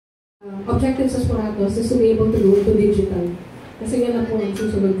Objectives as Puratos is to be able to go into digital. Kasi yan na po ang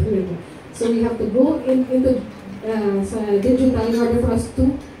susunod talaga. So we have to go into sa digital in order for us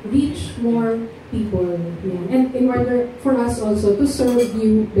to reach more people. Yeah. And in order for us also to serve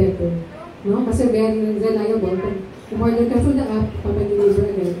you better. No? Kasi very reliable. In order ka through the app,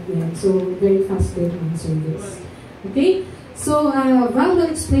 papag-deliver agad. Yeah. So very fast din ang service. Okay? So Val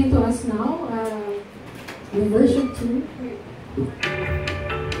will explain to us now the version 2.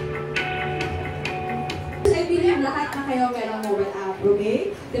 Lahat na kayo merong mobile app, okay?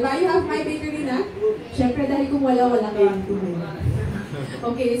 Diba? You have My Bakery na? Siyempre, dahil kung wala kayong tingin.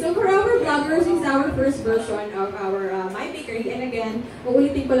 Okay, so for our vloggers, this is our first version of our My Bakery. And again,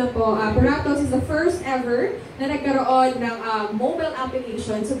 uulitin ko lang po, Puratos is the first ever na nagkaroon ng mobile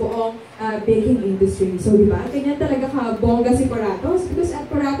application sa buong baking industry. So, diba? Ganyan talaga ka-bongga si Puratos. Because at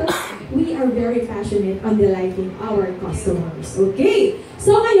Puratos, we are very passionate on delighting our customers. Okay?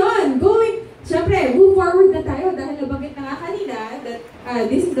 So, ngayon, Siyempre, move forward na tayo dahil nabanggit na nga kanina that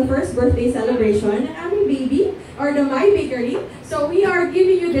this is the first birthday celebration ng aming baby or the My Bakery. So we are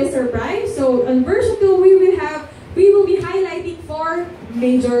giving you this surprise. So on version 2, we will be highlighting 4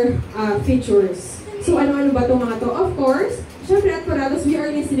 major features. So ano-ano ba itong mga to? Of course, siyempre at Puratos, we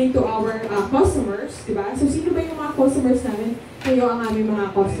are listening to our customers, diba? So sino ba yung mga customers namin? Kayo ang aming mga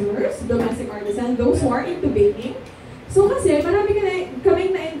customers, domestic artisan, those who are into baking. So kasi, marami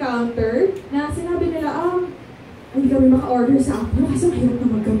kaming na-encounter na sinabi nila, hindi kami maka-order sa app nyo kasi mahirap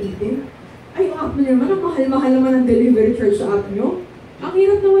naman gamitin. Ay, yung app nyo naman, ang mahal-mahal naman ang delivery charge sa app nyo. Ang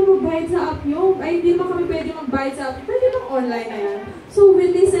hirap naman magbayad sa app nyo. Ay, hindi naman kami pwede magbayad sa app nyo. Pwede bang online na yan? So we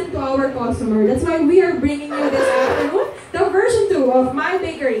listen to our customer. That's why we are bringing you this afternoon, the version 2 of My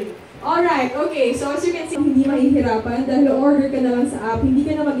Bakery. Alright, okay. So as you can see, hindi mahihirapan dahil order ka na lang sa app. Hindi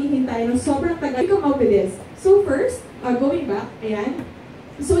ka na maghihintay ng sobrang tagal. Come up with this. So first, going back, ayan.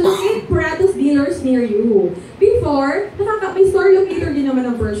 So locate Puratos dealers near you. Before, may store locator din naman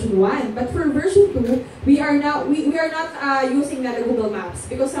ng version 1. But for version 2, we are not using the Google Maps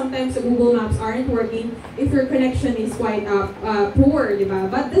because sometimes the Google Maps aren't working if your connection is quite poor, diba?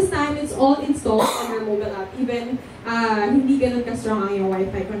 But this time, it's all installed on your mobile app. Even hindi ganun ka-strong ang yung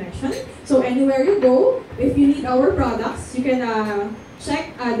Wi-Fi connection. So anywhere you go, if you need our products, you can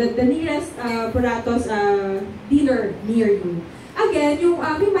check the nearest Puratos dealer near you. Again, yung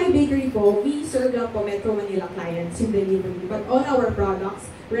aming My Bakery po, we serve lang po Metro Manila clients yung delivery. But all our products,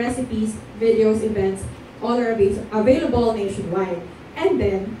 recipes, videos, events, all are available nationwide. And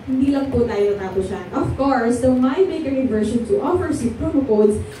then, hindi lang po tayo natapos yan. Of course, the My Bakery version 2 offers you promo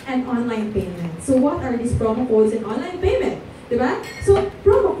codes and online payment. So what are these promo codes and online payment? Diba? So,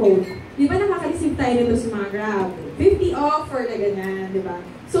 promo code. Di ba nakaka-receive tayo nito sa mga Grab? 50 off or na ganyan, di ba?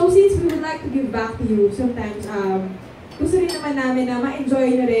 So, since we would like to give back to you, sometimes, gusto rin naman namin na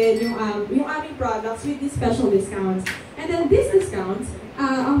ma-enjoy na rin yung aming products with these special discounts. And then, these discounts,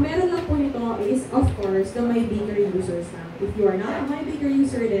 ang meron lang po nito is, of course, the My Bakery users na. If you are not a My Bakery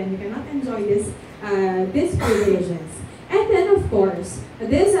user, then you cannot enjoy these privileges. And then, of course,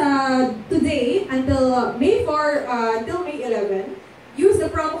 this today, until May 4, until May 11, use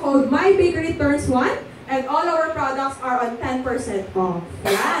the promo code MyBakeryTurns1 and all our products are on 10% off.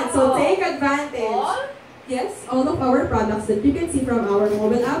 Yeah, so take advantage. Yes, all of our products that you can see from our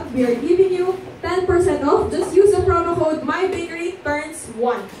mobile app, we are giving you 10% off. Just use the promo code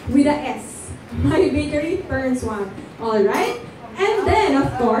MyBakeryTurns1 with a S. MyBakeryTurns1. Alright? And then,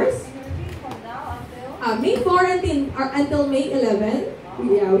 of course, May 4 until May 11,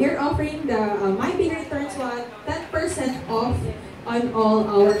 we are offering the MyBakeryTurns1 10% off on all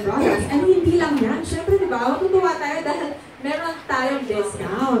our products. And hindi lang yan. Siyempre, di ba? Matutuwa tayo dahil meron tayong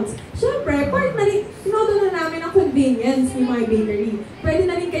discounts. Siyempre, part na rin, tinodo na namin ang convenience ni My Bakery. Pwede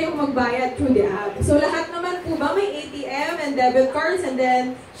na rin kayong magbayad through the app. So, lahat naman po ba may ATM and debit cards and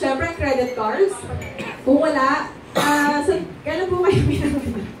then, siyempre, credit cards? Kung wala, kailan po kayo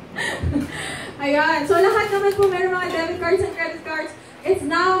pinag- Ayan. So, lahat naman po meron mga debit cards and credit cards. It's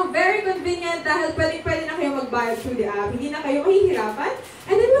now very convenient dahil pwede na kayo magbayad through the app. Hindi na kayo mahihirapan.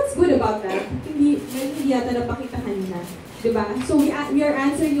 And then what's good about that? Hindi yata napakita kanina. Diba? So we are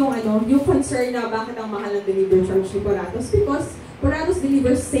answering yung concern na bakit ang mahal ng delivery charge ni Puratos because Puratos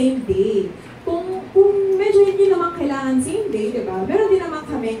delivers same day. Kung medyo hindi naman kailangan same day, diba? Meron din naman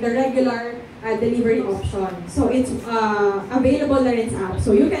kami the regular delivery option. So it's available na rin sa app.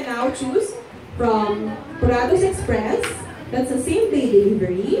 So you can now choose from Puratos Express. That's a same-day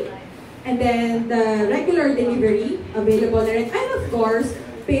delivery. And then, the regular delivery, available na rin. And of course,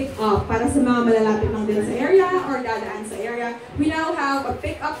 pick-up para sa mga malalapit lang din sa area or dadaan sa area. We now have a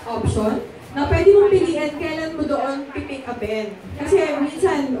pick-up option na pwede mong piliin kailan mo doon pipick upin. Kasi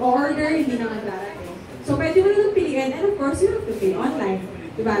minsan, order, hindi naman darating. So, pwede mo na doon piliin, and of course, you have to pay online.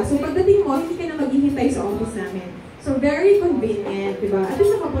 Diba? So, pagdating mo, hindi ka na maghihintay sa office namin. So, very convenient, diba? At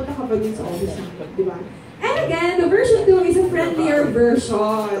least nakapunta ka pa din sa office namin, diba? And again, the version 2 is a friendlier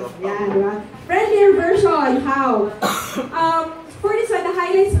version. Yeah, diba? Friendlier version, how? For this one, the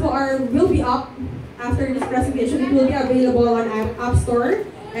highlights will be up after this presentation. It will be available on App Store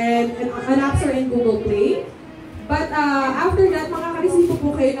and on App Store and Google Play. But after that, makaka-receive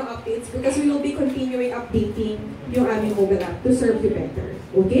po kayo ng updates because we will be continuing updating yung aming mobile app to serve you better.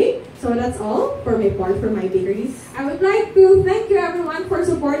 Okay? So that's all for my part, for My Bakery. I would like to thank you everyone for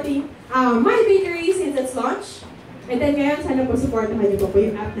supporting My Bakery since its launch. And then ngayon, sana po supportahan niyo po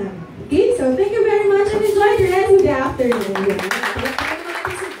yung app namin. Okay? So thank you very much and enjoy the rest of the afternoon.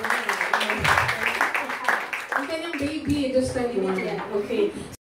 Ang kanyang baby, just 20 minutes. Okay.